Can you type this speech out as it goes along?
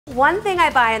One thing I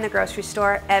buy in the grocery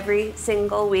store every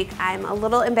single week, I'm a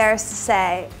little embarrassed to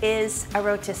say, is a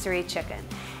rotisserie chicken.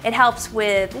 It helps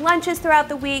with lunches throughout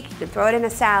the week. You can throw it in a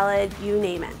salad, you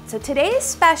name it. So today's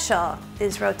special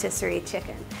is rotisserie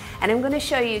chicken. And I'm going to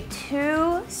show you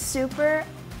two super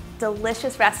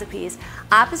delicious recipes.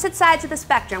 Opposite sides of the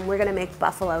spectrum, we're going to make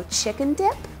buffalo chicken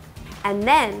dip. And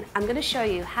then I'm going to show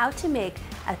you how to make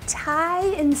a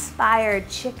Thai-inspired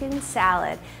chicken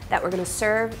salad that we're going to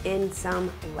serve in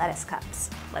some lettuce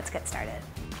cups. Let's get started.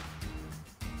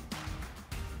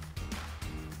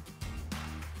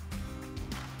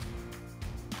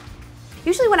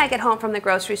 Usually when I get home from the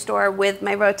grocery store with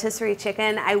my rotisserie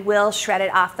chicken, I will shred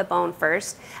it off the bone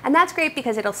first. And that's great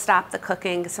because it'll stop the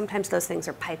cooking. Sometimes those things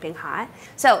are piping hot.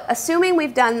 So assuming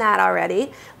we've done that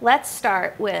already, let's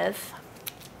start with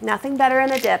nothing better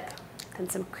in a dip than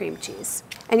some cream cheese.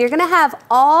 And you're gonna have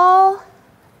all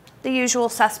the usual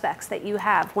suspects that you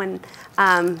have when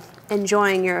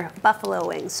enjoying your buffalo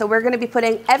wings. So we're gonna be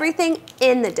putting everything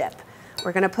in the dip.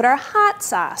 We're gonna put our hot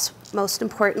sauce, most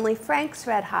importantly Frank's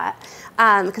Red Hot,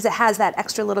 because it has that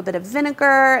extra little bit of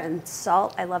vinegar and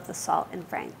salt. I love the salt in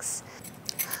Frank's.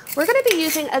 We're gonna be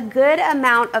using a good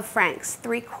amount of Frank's,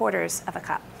 3/4 of a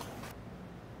cup.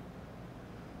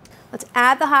 Let's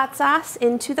add the hot sauce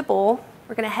into the bowl.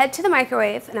 We're gonna head to the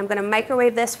microwave, and I'm gonna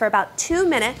microwave this for about 2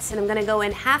 minutes, and I'm gonna go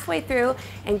in halfway through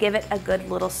and give it a good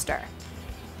little stir.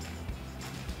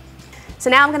 So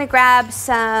now I'm gonna grab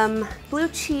some blue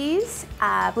cheese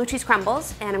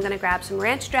crumbles, and I'm gonna grab some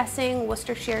ranch dressing,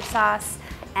 Worcestershire sauce,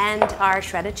 and our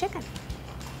shredded chicken.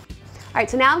 All right,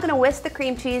 so now I'm gonna whisk the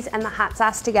cream cheese and the hot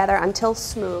sauce together until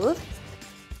smooth.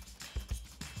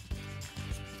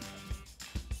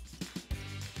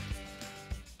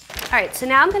 All right, so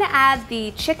now I'm gonna add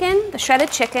the chicken, the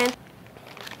shredded chicken.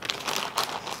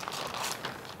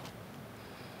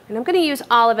 And I'm gonna use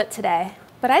all of it today.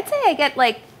 But I'd say I get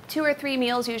like 2 or 3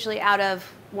 meals usually out of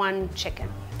one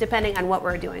chicken, depending on what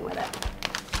we're doing with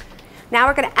it. Now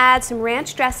we're gonna add some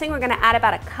ranch dressing. We're gonna add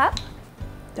about a cup.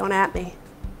 Don't at me,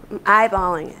 I'm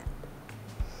eyeballing it.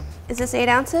 Is this 8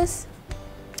 ounces?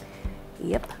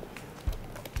 Yep.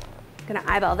 I'm gonna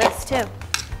eyeball this too.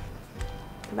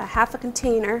 About half a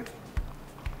container.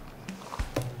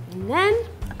 And then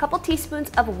a couple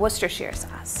teaspoons of Worcestershire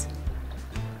sauce.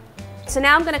 So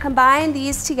now I'm gonna combine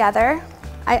these together.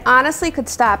 I honestly could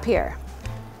stop here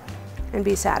and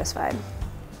be satisfied.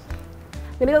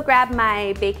 I'm gonna go grab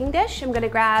my baking dish. I'm gonna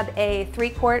grab a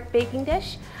 3-quart baking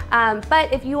dish.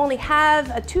 But if you only have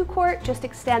a 2-quart, just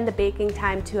extend the baking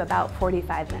time to about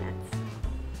 45 minutes.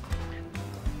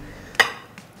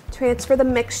 Transfer the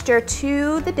mixture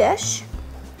to the dish.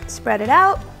 Spread it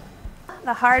out.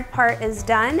 The hard part is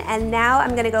done, and now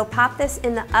I'm gonna go pop this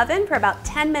in the oven for about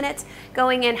 10 minutes,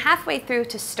 going in halfway through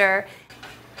to stir.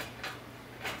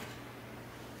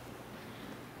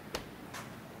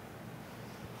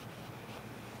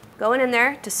 Going in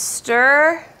there to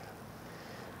stir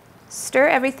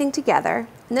everything together.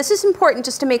 And this is important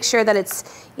just to make sure that it's,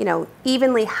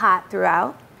 evenly hot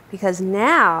throughout, because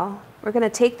now we're gonna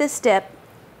take this dip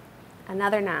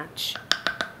another notch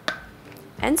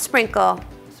and sprinkle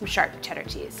some sharp cheddar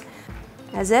cheese.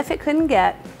 As if it couldn't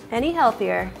get any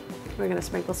healthier, we're gonna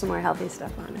sprinkle some more healthy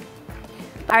stuff on it.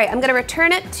 All right, I'm gonna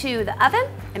return it to the oven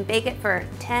and bake it for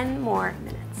 10 more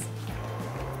minutes.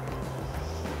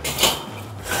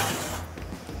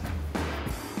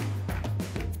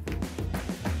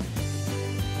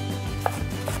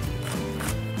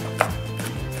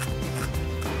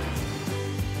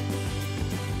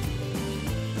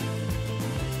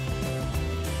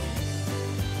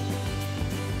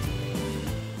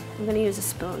 I'm gonna use a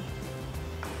spoon,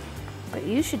 but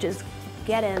you should just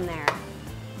get in there.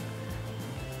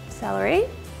 Celery.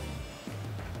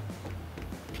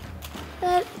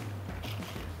 But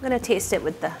I'm gonna taste it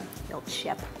with the old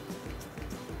chip.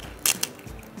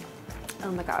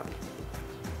 Oh my God.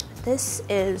 This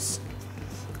is,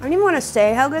 I don't even wanna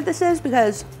say how good this is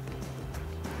because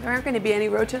there aren't gonna be any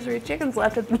rotisserie chickens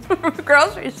left at the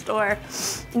grocery store.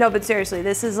 No, but seriously,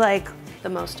 this is like the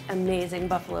most amazing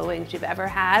buffalo wings you've ever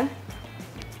had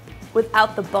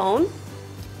without the bone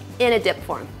in a dip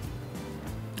form.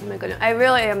 Oh my goodness, I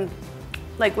really am,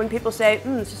 like when people say,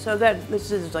 this is so good,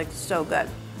 this is like so good.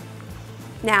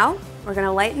 Now, we're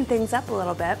gonna lighten things up a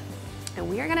little bit, and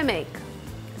we are gonna make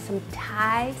some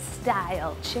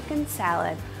Thai-style chicken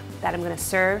salad that I'm gonna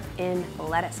serve in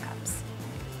lettuce cups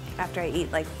after I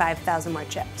eat like 5,000 more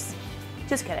chips.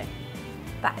 Just kidding.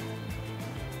 Bye.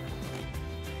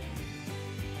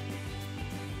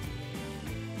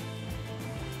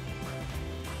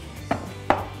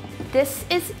 This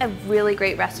is a really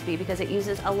great recipe because it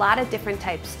uses a lot of different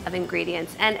types of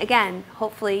ingredients. And again,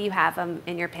 hopefully you have them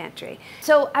in your pantry.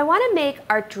 So I want to make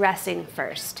our dressing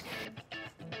first.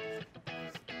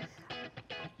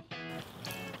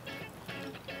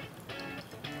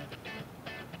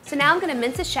 So now I'm going to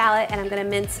mince a shallot and I'm going to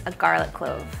mince a garlic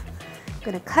clove. I'm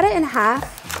going to cut it in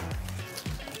half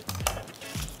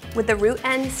with the root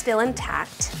end still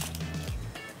intact,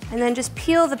 and then just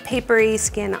peel the papery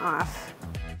skin off.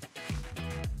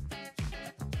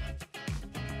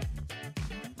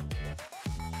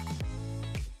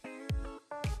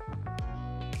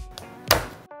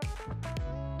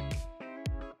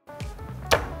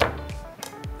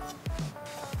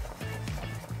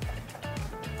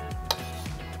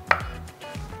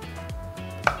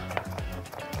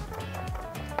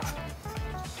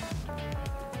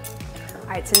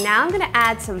 All right, so now I'm gonna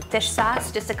add some fish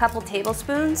sauce, just a couple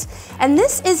tablespoons. And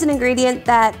this is an ingredient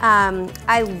that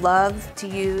I love to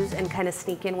use and kind of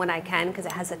sneak in when I can because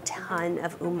it has a ton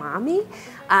of umami.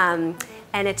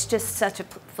 And it's just such a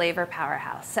flavor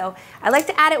powerhouse. So I like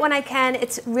to add it when I can.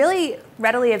 It's really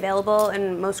readily available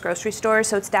in most grocery stores,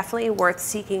 so it's definitely worth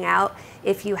seeking out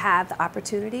if you have the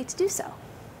opportunity to do so.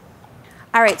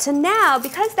 All right, so now,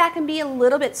 because that can be a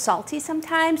little bit salty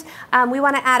sometimes, we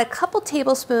want to add a couple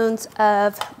tablespoons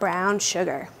of brown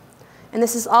sugar. And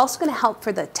this is also going to help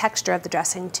for the texture of the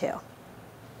dressing too.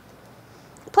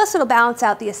 Plus it'll balance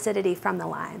out the acidity from the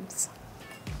limes.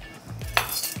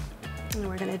 And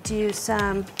we're going to do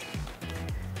some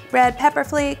red pepper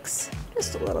flakes,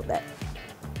 just a little bit.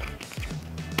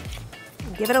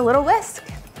 And give it a little whisk.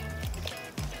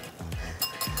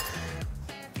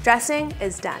 Dressing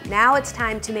is done. Now it's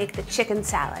time to make the chicken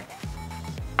salad.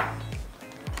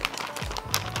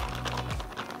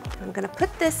 I'm gonna put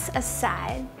this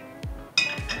aside.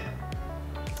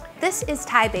 This is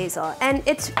Thai basil, and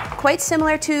it's quite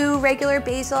similar to regular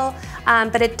basil,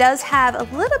 but it does have a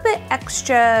little bit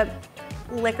extra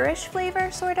licorice flavor,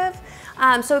 sort of.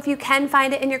 So if you can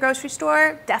find it in your grocery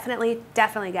store, definitely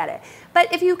get it.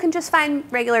 But if you can just find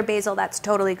regular basil, that's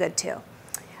totally good too.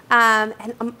 And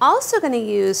I'm also going to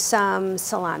use some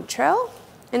cilantro.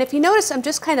 And if you notice, I'm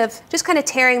just kind of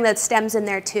tearing the stems in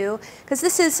there too, because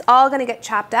this is all going to get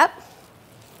chopped up.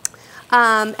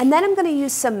 And then I'm going to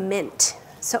use some mint.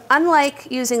 So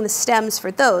unlike using the stems for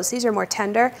those, these are more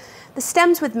tender. The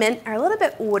stems with mint are a little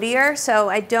bit woodier, so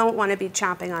I don't want to be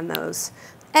chomping on those.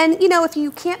 And you know, if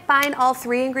you can't find all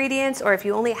three ingredients, or if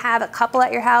you only have a couple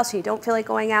at your house and you don't feel like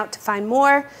going out to find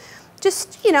more,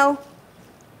 just, you know,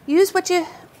 use what you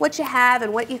have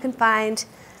and what you can find.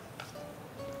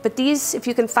 But these, if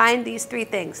you can find these three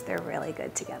things, they're really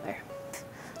good together.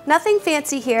 Nothing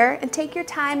fancy here, and take your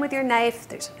time with your knife.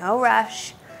 There's no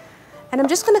rush. And I'm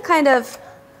just gonna kind of,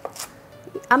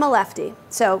 I'm a lefty,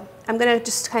 so I'm gonna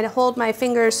just kind of hold my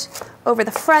fingers over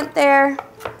the front there,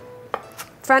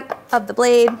 front of the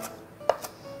blade,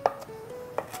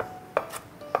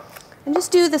 and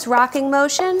just do this rocking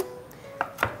motion.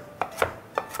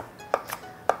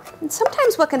 And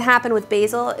sometimes what can happen with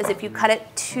basil is if you cut it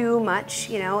too much,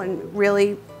 you know, and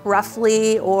really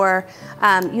roughly, or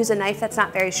use a knife that's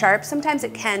not very sharp, sometimes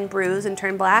it can bruise and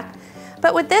turn black.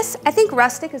 But with this, I think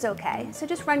rustic is okay. So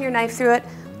just run your knife through it.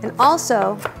 And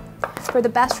also, for the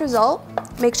best result,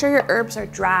 make sure your herbs are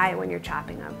dry when you're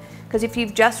chopping them. Because if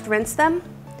you've just rinsed them,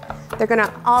 they're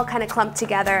gonna all kind of clump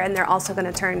together, and they're also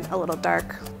gonna turn a little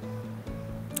dark.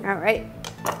 All right,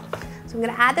 so I'm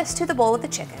gonna add this to the bowl with the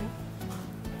chicken.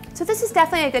 So this is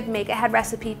definitely a good make-ahead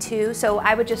recipe too. So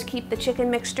I would just keep the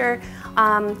chicken mixture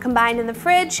combined in the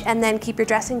fridge, and then keep your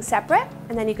dressing separate,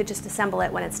 and then you could just assemble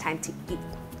it when it's time to eat.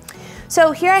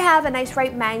 So here I have a nice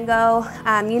ripe mango.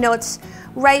 You know it's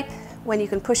ripe when you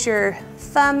can push your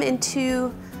thumb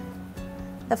into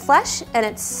the flesh and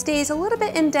it stays a little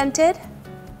bit indented.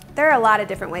 There are a lot of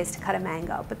different ways to cut a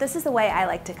mango, but this is the way I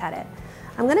like to cut it.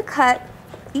 I'm gonna cut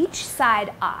each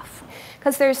side off,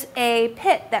 because there's a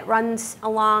pit that runs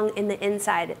along in the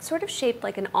inside. It's sort of shaped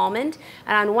like an almond,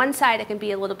 and on one side it can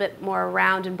be a little bit more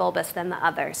round and bulbous than the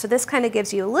other. So this kind of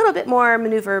gives you a little bit more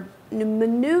maneuverability?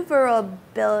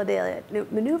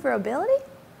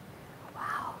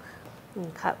 Wow.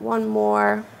 And cut one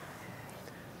more.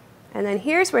 And then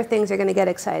here's where things are gonna get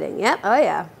exciting. Yep, oh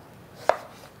yeah.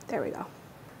 There we go.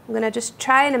 I'm gonna just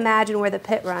try and imagine where the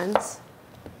pit runs.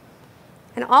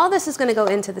 And all this is gonna go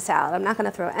into the salad. I'm not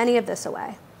gonna throw any of this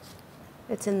away.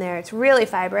 It's in there, it's really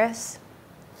fibrous.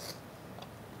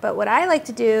 But what I like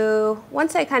to do,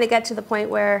 once I kind of get to the point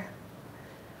where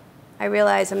I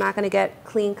realize I'm not gonna get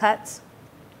clean cuts,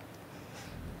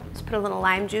 just put a little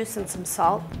lime juice and some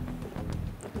salt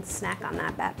and snack on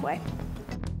that bad boy.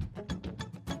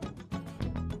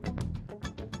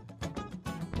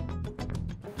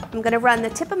 I'm gonna run the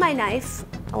tip of my knife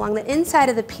along the inside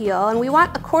of the peel, and we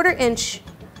want 1/4 inch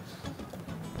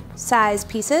size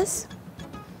pieces.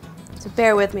 So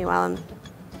bear with me while I'm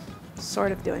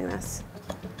sort of doing this.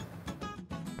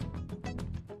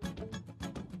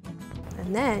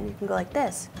 And then you can go like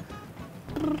this.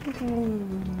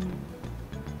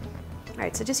 All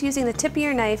right, so just using the tip of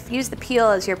your knife, use the peel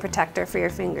as your protector for your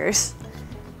fingers.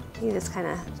 You just kind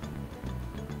of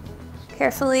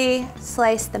carefully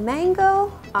slice the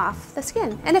mango off the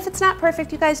skin. And if it's not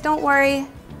perfect, you guys don't worry.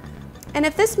 And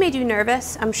if this made you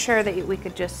nervous, I'm sure that we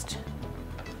could just,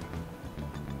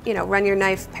 you know, run your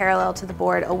knife parallel to the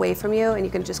board away from you, and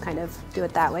you can just kind of do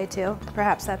it that way too.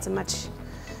 Perhaps that's a much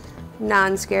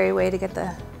non-scary way to get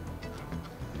the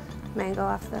mango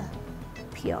off the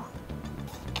peel.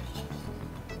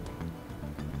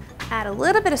 Add a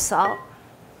little bit of salt.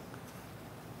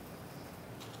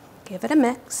 Give it a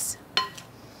mix.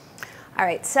 All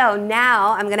right, so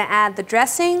now I'm gonna add the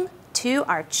dressing to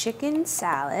our chicken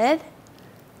salad.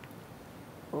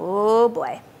 Oh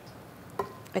boy.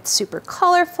 It's super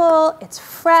colorful, it's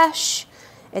fresh,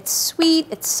 it's sweet,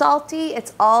 it's salty,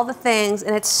 it's all the things,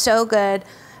 and it's so good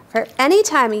for any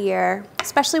time of year,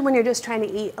 especially when you're just trying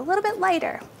to eat a little bit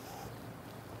lighter.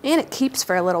 And it keeps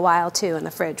for a little while too in the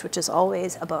fridge, which is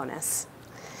always a bonus.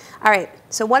 All right,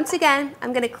 so once again,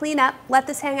 I'm gonna clean up, let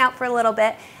this hang out for a little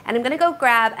bit, and I'm gonna go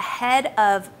grab a head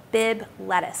of Bib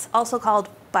lettuce, also called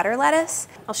butter lettuce.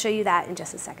 I'll show you that in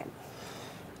just a second.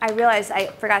 I realized I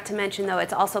forgot to mention though,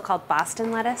 it's also called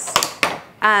Boston lettuce.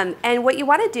 And what you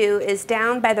wanna do is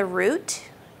down by the root,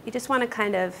 you just wanna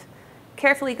kind of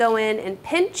carefully go in and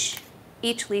pinch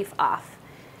each leaf off.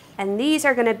 And these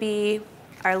are gonna be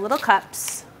our little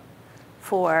cups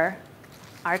for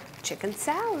our chicken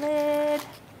salad.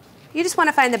 You just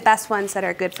wanna find the best ones that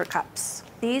are good for cups.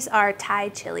 These are Thai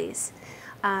chilies.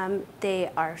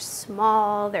 They are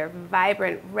small, they're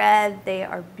vibrant red, they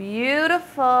are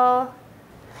beautiful.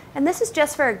 And this is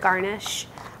just for a garnish.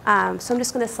 So I'm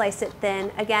just gonna slice it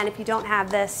thin. Again, if you don't have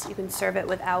this, you can serve it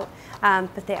without,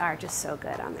 but they are just so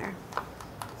good on there.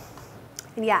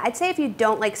 And yeah, I'd say if you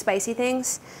don't like spicy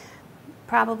things,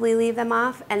 probably leave them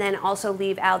off, and then also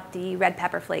leave out the red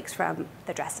pepper flakes from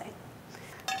the dressing.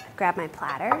 Grab my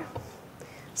platter.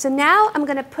 So now I'm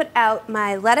gonna put out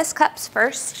my lettuce cups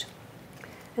first.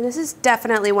 And this is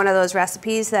definitely one of those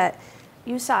recipes that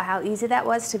you saw how easy that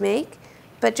was to make.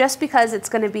 But just because it's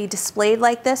gonna be displayed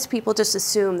like this, people just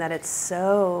assume that it's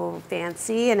so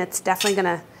fancy, and it's definitely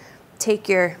gonna take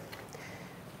your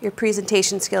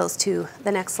presentation skills to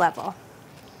the next level.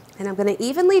 And I'm gonna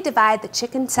evenly divide the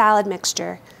chicken salad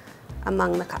mixture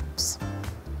among the cups.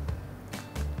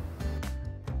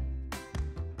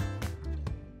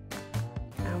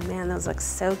 Oh man, those look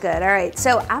so good. All right,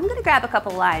 so I'm gonna grab a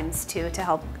couple limes too to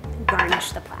help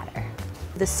garnish the platter.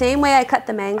 The same way I cut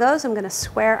the mangoes, I'm gonna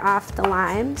square off the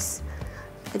limes.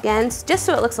 Again, just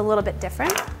so it looks a little bit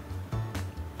different.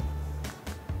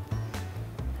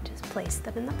 Just place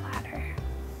them in the platter.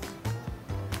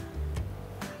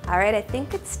 All right, I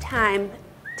think it's time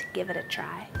to give it a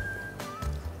try.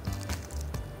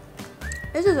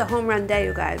 This is a home run day,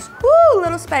 you guys. Woo, a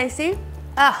little spicy.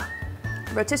 Ah,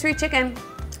 rotisserie chicken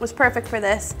was perfect for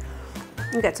this.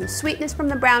 You get some sweetness from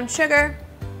the brown sugar,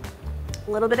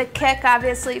 a little bit of kick,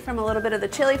 obviously, from a little bit of the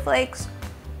chili flakes,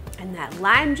 and that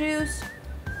lime juice,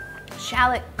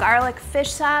 shallot, garlic,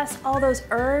 fish sauce, all those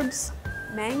herbs,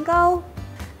 mango.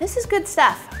 This is good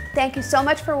stuff. Thank you so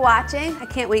much for watching. I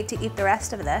can't wait to eat the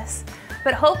rest of this.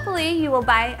 But hopefully you will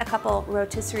buy a couple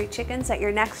rotisserie chickens at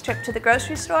your next trip to the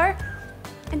grocery store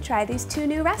and try these 2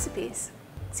 new recipes.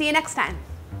 See you next time.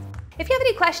 If you have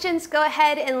any questions, go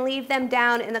ahead and leave them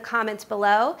down in the comments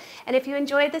below. And if you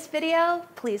enjoyed this video,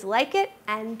 please like it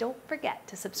and don't forget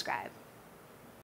to subscribe.